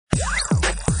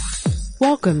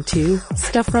Welcome to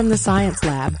Stuff from the Science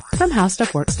Lab from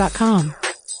HowStuffWorks.com.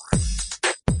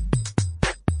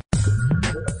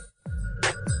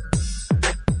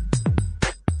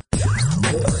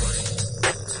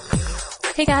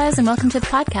 Hey guys, and welcome to the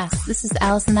podcast. This is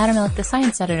Allison Mattermilk, the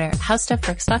science editor at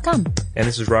HowStuffWorks.com. And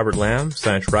this is Robert Lamb,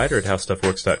 science writer at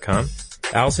HowStuffWorks.com.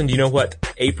 Allison, do you know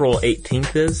what April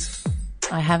 18th is?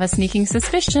 I have a sneaking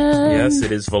suspicion. Yes,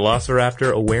 it is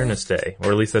Velociraptor Awareness Day,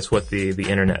 or at least that's what the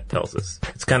internet tells us.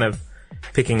 It's kind of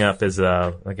picking up as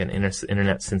like an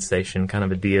internet sensation, kind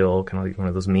of a deal, kind of like one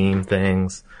of those meme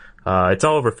things. It's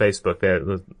all over Facebook.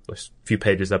 There's a few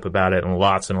pages up about it and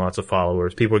lots of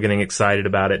followers. People are getting excited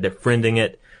about it. They're friending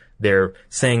it. They're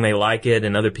saying they like it,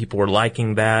 and other people are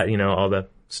liking that, you know, all the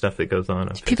stuff that goes on.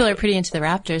 People are pretty into the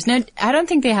raptors. No, I don't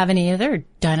think they have any other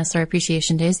dinosaur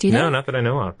appreciation days, do you? No, not that I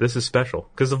know of. This is special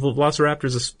because the Velociraptor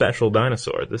is a special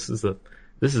dinosaur. This is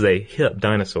a hip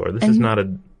dinosaur. This is not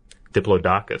a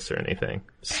Diplodocus or anything.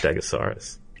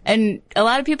 Stegosaurus. And a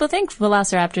lot of people think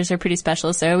velociraptors are pretty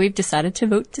special, so we've decided to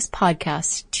vote this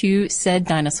podcast to said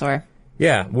dinosaur.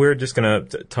 Yeah, we're just going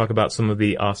to talk about some of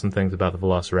the awesome things about the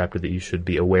Velociraptor that you should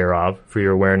be aware of for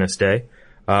your Awareness Day.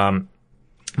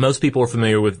 Most people are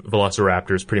familiar with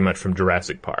Velociraptors pretty much from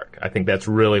Jurassic Park. I think that's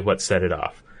really what set it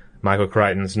off. Michael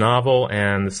Crichton's novel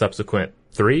and the subsequent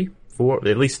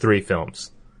at least three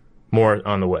films. More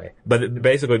on the way. But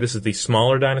basically, this is the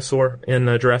smaller dinosaur in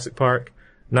Jurassic Park.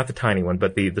 Not the tiny one,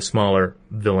 but the smaller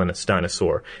villainous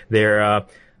dinosaur. They're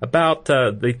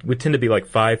they would tend to be like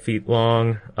 5 feet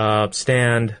long,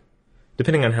 stand,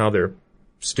 depending on how they're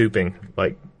stooping,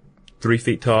 like 3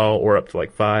 feet tall or up to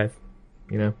like 5,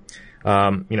 you know.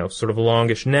 Sort of a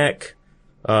longish neck,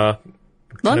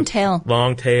 long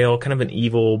tail, kind of an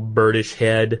evil birdish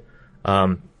head,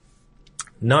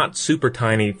 not super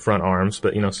tiny front arms,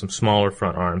 but, you know, some smaller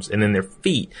front arms. And then their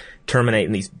feet terminate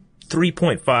in these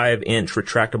 3.5 inch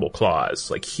retractable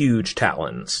claws, like huge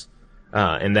talons.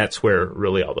 And that's where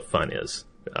really all the fun is,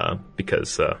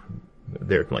 because,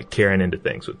 they're like tearing into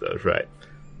things with those, right?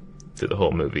 Through the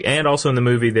whole movie. And also in the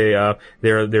movie,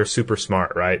 they're super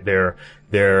smart, right? They're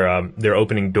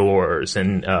opening doors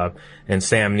and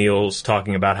Sam Neill's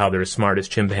talking about how they're as smart as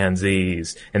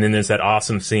chimpanzees. And then there's that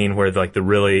awesome scene where like the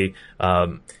really,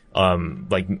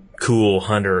 like cool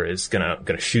hunter is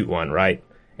gonna shoot one, right?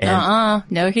 And,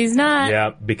 no, he's not.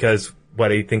 Yeah, because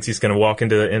he thinks he's gonna walk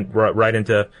right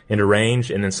into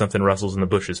range, and then something rustles in the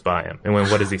bushes by him. And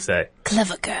what does he say?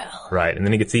 Clever girl. Right, and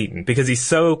then he gets eaten. Because he's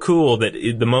so cool that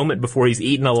the moment before he's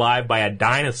eaten alive by a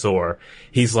dinosaur,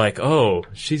 he's like, oh,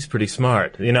 she's pretty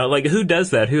smart. You know, like, who does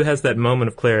that? Who has that moment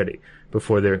of clarity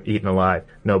before they're eaten alive?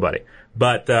 Nobody.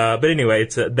 But anyway,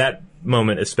 it's that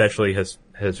moment especially has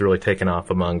really taken off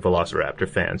among Velociraptor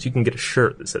fans. You can get a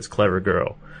shirt that says clever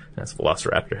girl. That's a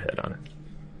Velociraptor head on it.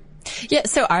 Yeah,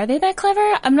 so are they that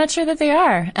clever? I'm not sure that they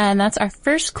are. And that's our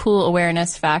first cool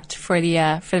awareness fact for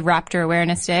Raptor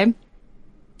Awareness Day.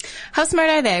 How smart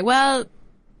are they? Well,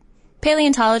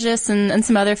 paleontologists and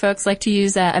some other folks like to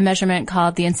use a measurement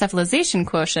called the encephalization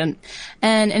quotient.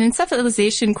 And an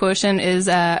encephalization quotient is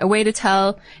a way to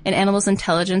tell an animal's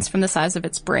intelligence from the size of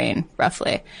its brain,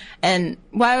 roughly. And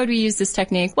why would we use this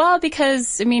technique? Well,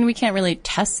 because, I mean, we can't really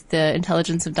test the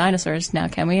intelligence of dinosaurs now,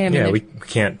 can we? I mean, we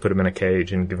can't put them in a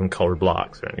cage and give them colored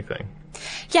blocks or anything.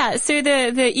 Yeah, so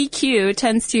the EQ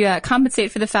tends to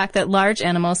compensate for the fact that large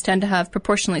animals tend to have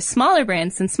proportionally smaller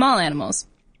brains than small animals,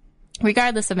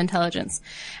 regardless of intelligence.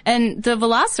 And the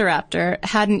Velociraptor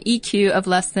had an EQ of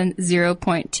less than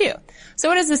 0.2. So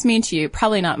what does this mean to you?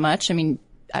 Probably not much. I mean,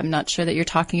 I'm not sure that you're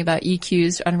talking about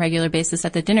EQs on a regular basis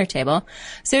at the dinner table.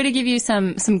 So to give you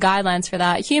some guidelines for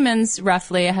that, humans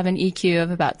roughly have an EQ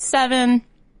of about 7.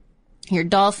 Your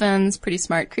dolphins, pretty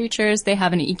smart creatures, they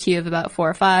have an EQ of about 4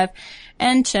 or 5.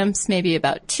 And chimps, maybe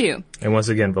about 2. And once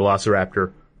again,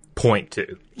 Velociraptor,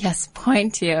 0.2. Yes,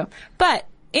 0.2. But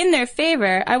in their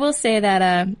favor, I will say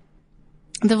that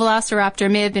the Velociraptor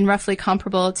may have been roughly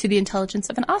comparable to the intelligence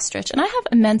of an ostrich. And I have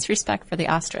immense respect for the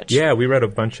ostrich. Yeah, we read a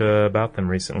bunch about them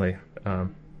recently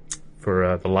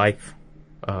for the Life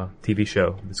TV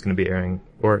show that's going to be airing,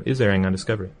 or is airing on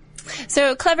Discovery.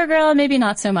 So, clever girl, maybe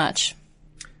not so much.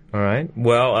 All right.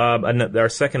 Well, our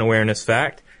second awareness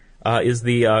fact is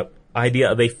the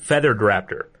idea of a feathered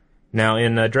raptor. Now,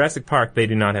 in Jurassic Park, they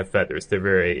do not have feathers. They're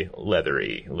very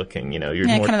leathery looking. You know, you're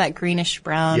more, kind of that greenish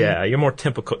brown. Yeah, you're more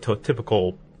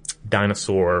typical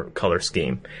dinosaur color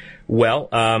scheme.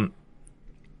 Well,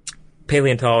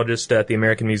 paleontologists at the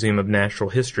American Museum of Natural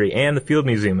History and the Field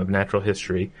Museum of Natural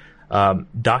History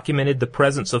documented the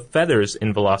presence of feathers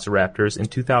in velociraptors in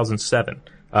 2007.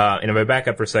 And if I back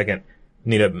up for a second,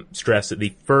 need to stress that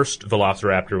the first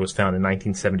Velociraptor was found in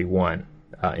 1971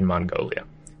 in Mongolia.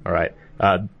 All right.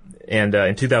 In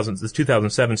this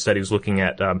 2007 study was looking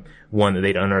at one that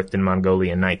they'd unearthed in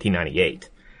Mongolia in 1998.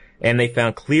 And they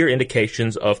found clear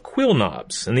indications of quill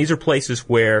knobs. And these are places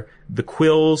where the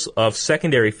quills of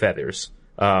secondary feathers,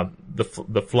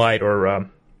 the flight or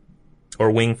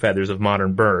wing feathers of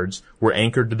modern birds, were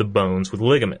anchored to the bones with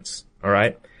ligaments. All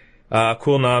right.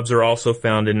 Quill knobs are also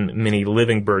found in many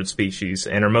living bird species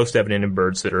and are most evident in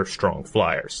birds that are strong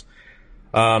flyers.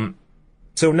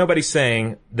 So nobody's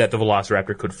saying that the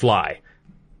Velociraptor could fly.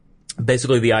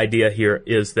 Basically, the idea here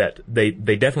is that they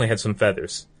definitely had some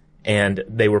feathers, and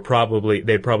they'd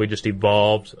probably just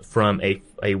evolved from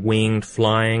a winged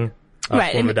flying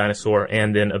form of dinosaur,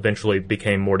 and then eventually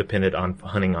became more dependent on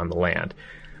hunting on the land.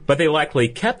 But they likely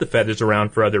kept the feathers around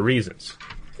for other reasons.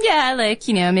 Yeah, like,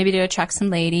 maybe to attract some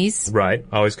ladies. Right.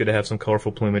 Always good to have some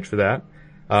colorful plumage for that.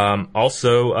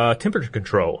 Also, temperature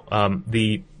control.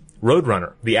 The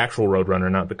Roadrunner, the actual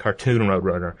Roadrunner, not the cartoon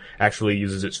Roadrunner, actually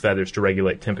uses its feathers to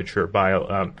regulate temperature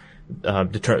by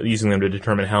using them to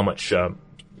determine how much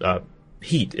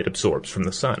heat it absorbs from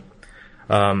the sun.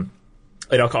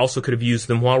 It also could have used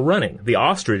them while running. The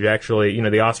ostrich actually,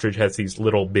 the ostrich has these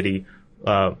little bitty,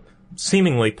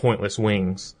 seemingly pointless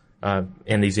wings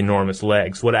and these enormous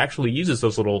legs. What actually uses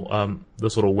those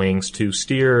little wings to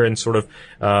steer and sort of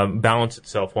balance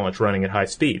itself while it's running at high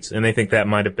speeds. And they think that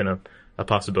might have been a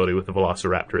possibility with the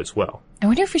Velociraptor as well. I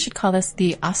wonder if we should call this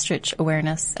the Ostrich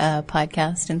Awareness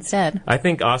podcast instead. I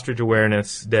think Ostrich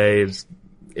Awareness Day is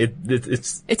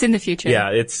it's in the future. Yeah,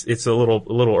 it's a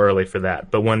little early for that,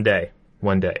 but one day.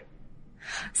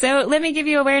 So let me give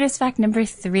you awareness fact number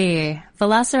 3.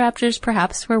 Velociraptors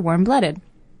perhaps were warm-blooded.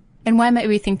 And why might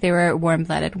we think they were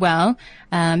warm-blooded? Well,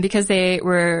 because they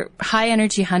were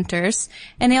high-energy hunters,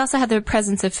 and they also had the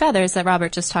presence of feathers that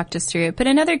Robert just talked us through. But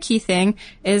another key thing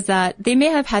is that they may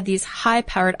have had these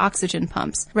high-powered oxygen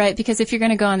pumps, right? Because if you're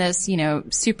going to go on this,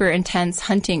 super intense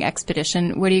hunting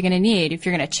expedition, what are you going to need? If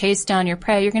you're going to chase down your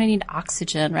prey, you're going to need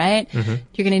oxygen, right? Mm-hmm.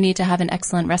 You're going to need to have an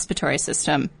excellent respiratory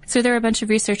system. So there were a bunch of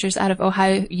researchers out of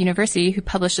Ohio University who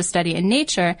published a study in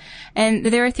Nature, and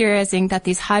they were theorizing that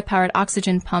these high-powered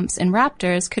oxygen pumps in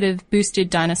raptors could have boosted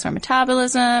dinosaur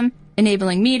metabolism,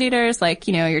 enabling meat eaters like,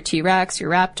 your T-Rex,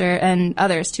 your raptor, and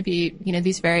others to be,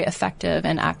 these very effective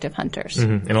and active hunters.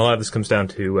 Mm-hmm. And a lot of this comes down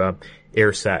to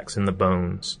air sacs in the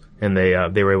bones. And they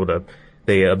were able to,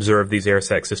 they observed these air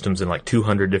sac systems in like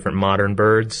 200 different modern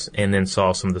birds and then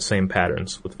saw some of the same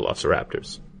patterns with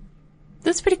velociraptors.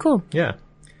 That's pretty cool. Yeah.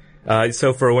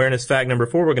 So for awareness fact number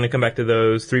 4, we're going to come back to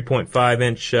those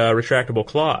 3.5-inch retractable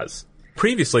claws.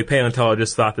 Previously,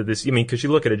 paleontologists thought that this, because you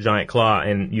look at a giant claw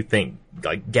and you think,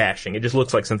 like, gashing. It just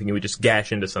looks like something you would just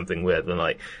gash into something with and,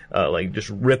 like just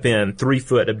rip in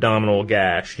 3-foot abdominal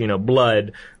gash,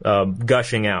 blood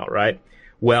gushing out, right?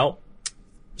 Well,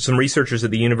 some researchers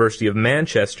at the University of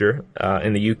Manchester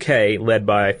in the UK, led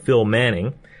by Phil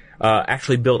Manning,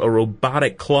 actually built a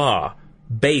robotic claw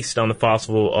based on the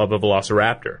fossil of a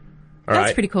velociraptor.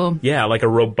 That's pretty cool. Yeah, like a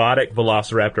robotic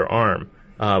velociraptor arm.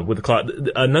 With the claw.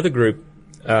 Another group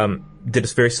did a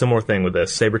very similar thing with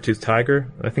this, saber-toothed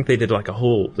tiger. I think they did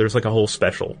there's a whole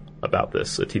special about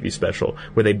this, a TV special,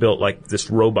 where they built like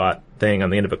this robot thing on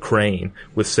the end of a crane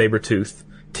with saber-toothed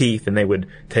teeth, and they would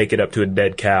take it up to a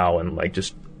dead cow and like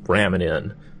just ram it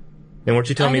in. And weren't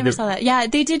you telling me I never saw that. Yeah,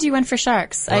 they did do one for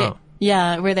sharks. Wow.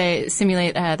 Where they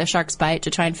simulate the shark's bite to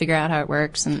try and figure out how it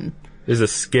works. And there's a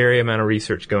scary amount of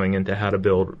research going into how to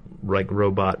build like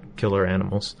robot killer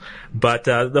animals. But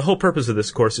the whole purpose of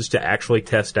this course is to actually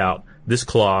test out this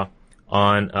claw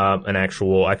on an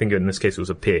actual, I think in this case it was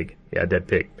a pig. Yeah, a dead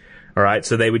pig. All right,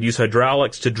 so they would use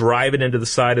hydraulics to drive it into the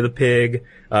side of the pig,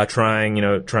 trying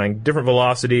different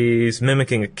velocities,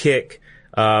 mimicking a kick.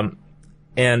 And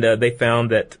they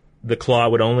found that the claw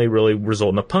would only really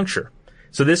result in a puncture.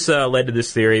 So this led to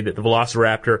this theory that the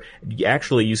velociraptor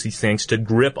actually used these things to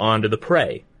grip onto the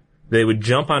prey. They would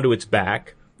jump onto its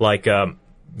back, like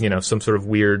some sort of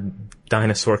weird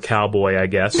dinosaur cowboy, I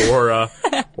guess, or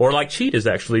like cheetahs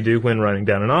actually do when running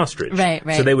down an ostrich. Right.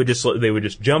 So they would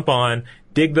just jump on,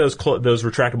 dig those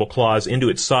retractable claws into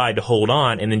its side to hold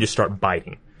on, and then just start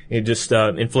biting. It just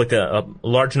inflict a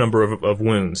large number of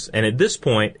wounds. And at this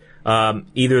point,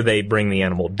 either they bring the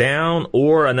animal down,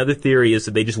 or another theory is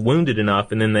that they just wound it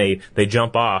enough and then they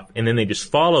jump off and then they just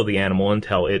follow the animal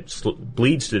until it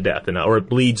bleeds to death, or it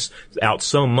bleeds out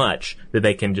so much that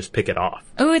they can just pick it off.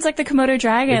 Oh, it's like the Komodo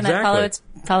dragon exactly. that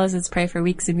follows its prey for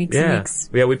weeks and weeks and weeks.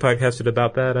 Yeah, we podcasted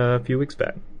about that a few weeks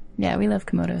back. Yeah, we love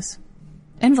Komodos.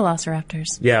 And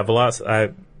velociraptors. Yeah,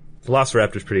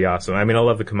 Velociraptor's pretty awesome. I mean, I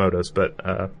love the Komodos,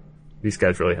 but these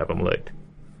guys really have them licked.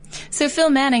 So Phil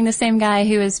Manning, the same guy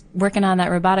who was working on that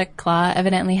robotic claw,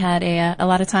 evidently had a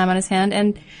lot of time on his hand,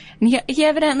 and he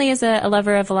evidently is a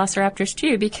lover of velociraptors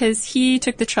too, because he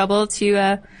took the trouble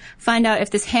to find out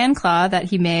if this hand claw that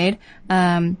he made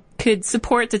could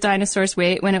support the dinosaur's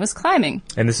weight when it was climbing.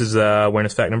 And this is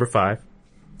awareness fact number 5.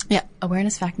 Yeah,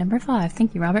 awareness fact number 5.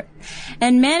 Thank you, Robert.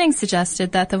 And Manning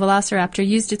suggested that the Velociraptor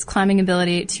used its climbing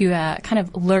ability to kind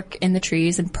of lurk in the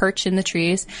trees and perch in the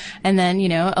trees, and then,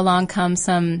 along comes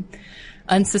some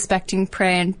unsuspecting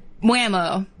prey and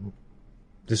whammo.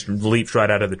 Just leaps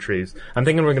right out of the trees. I'm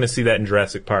thinking we're going to see that in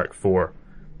Jurassic Park 4.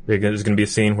 There's going to be a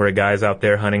scene where a guy's out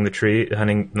there hunting the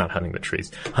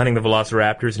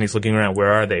velociraptors, and he's looking around,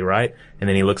 where are they, right? And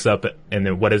then he looks up, and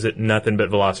then what is it? Nothing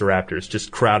but velociraptors, just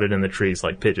crowded in the trees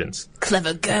like pigeons.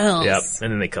 Clever girls. Yep,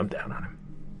 and then they come down on him.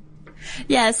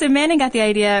 Yeah, so Manning got the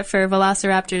idea for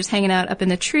velociraptors hanging out up in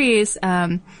the trees,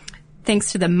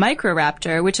 thanks to the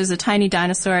Microraptor, which is a tiny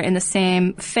dinosaur in the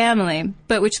same family,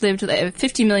 but which lived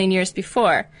 50 million years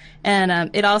before.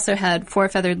 And it also had 4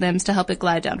 feathered limbs to help it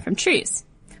glide down from trees.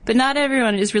 But not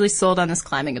everyone is really sold on this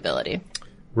climbing ability.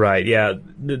 Right, yeah.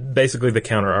 Basically, the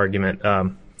counter-argument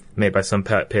made by some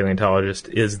paleontologists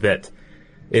is that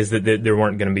there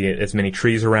weren't going to be as many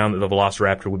trees around that the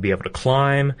velociraptor would be able to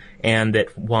climb, and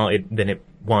that while it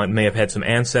may have had some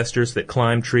ancestors that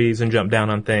climbed trees and jumped down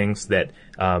on things, that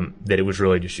it was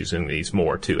really just using these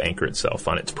more to anchor itself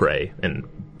on its prey and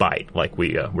bite, like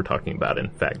we were talking about in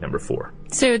fact number 4.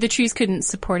 So the trees couldn't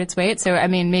support its weight. So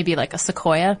maybe like a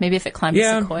sequoia. Maybe if it climbed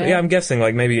a sequoia. Yeah, I'm guessing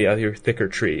like maybe your thicker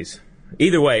trees.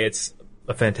 Either way, it's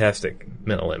a fantastic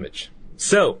mental image.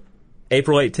 So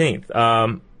April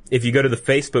 18th. If you go to the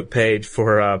Facebook page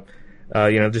for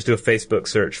just do a Facebook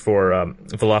search for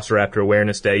Velociraptor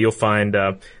Awareness Day, you'll find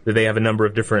that they have a number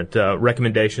of different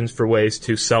recommendations for ways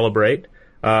to celebrate.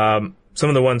 Some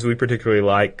of the ones we particularly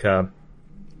like,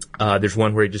 there's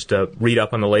one where you just read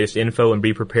up on the latest info and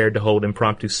be prepared to hold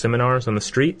impromptu seminars on the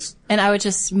streets. And I would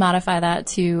just modify that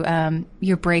to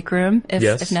your break room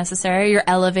if necessary, your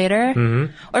elevator,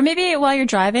 or maybe while you're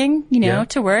driving,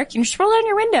 to work, you just roll down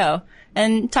your window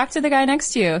and talk to the guy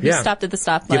next to you who stopped at the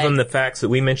stoplight. Give him the facts that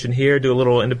we mentioned here. Do a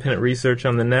little independent research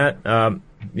on the net. And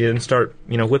start,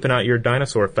 whipping out your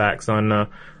dinosaur facts on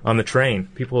the train.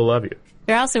 People will love you.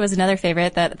 There also was another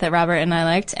favorite that Robert and I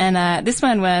liked, and this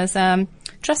one was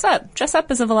dress up. Dress up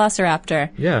as a velociraptor.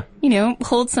 Yeah.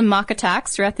 Hold some mock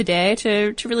attacks throughout the day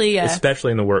to really...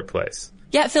 especially in the workplace.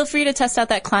 Yeah, feel free to test out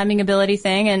that climbing ability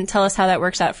thing and tell us how that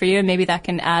works out for you, and maybe that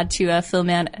can add to Phil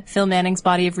Manning's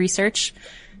body of research.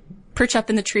 Perch up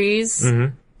in the trees.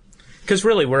 Because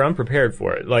really, we're unprepared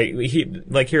for it.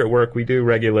 Like here at work, we do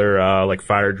regular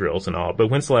fire drills and all. But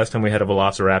when's the last time we had a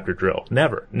velociraptor drill?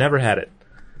 Never had it.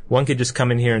 One could just come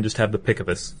in here and just have the pick of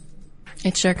us.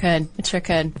 It sure could.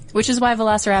 Which is why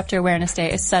Velociraptor Awareness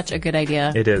Day is such a good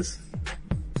idea. It is.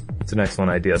 It's an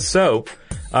excellent idea. So,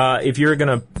 if you're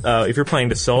planning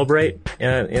to celebrate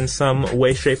in some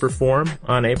way, shape, or form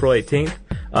on April 18th,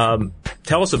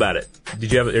 tell us about it. Are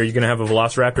you going to have a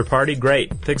Velociraptor party?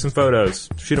 Great. Take some photos.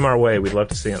 Shoot them our way. We'd love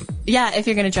to see them. Yeah, if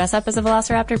you're going to dress up as a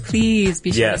Velociraptor, please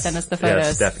be sure to send us the photos.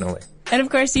 Yes, definitely. And of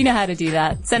course, you know how to do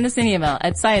that. Send us an email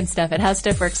at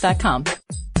sciencestuff@howstuffworks.com.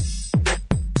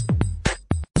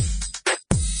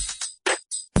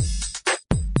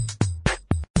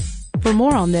 For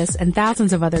more on this and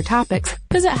thousands of other topics,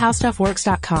 visit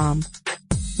howstuffworks.com.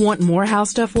 Want more How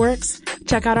Stuff Works?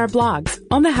 Check out our blogs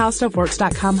on the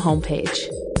howstuffworks.com homepage.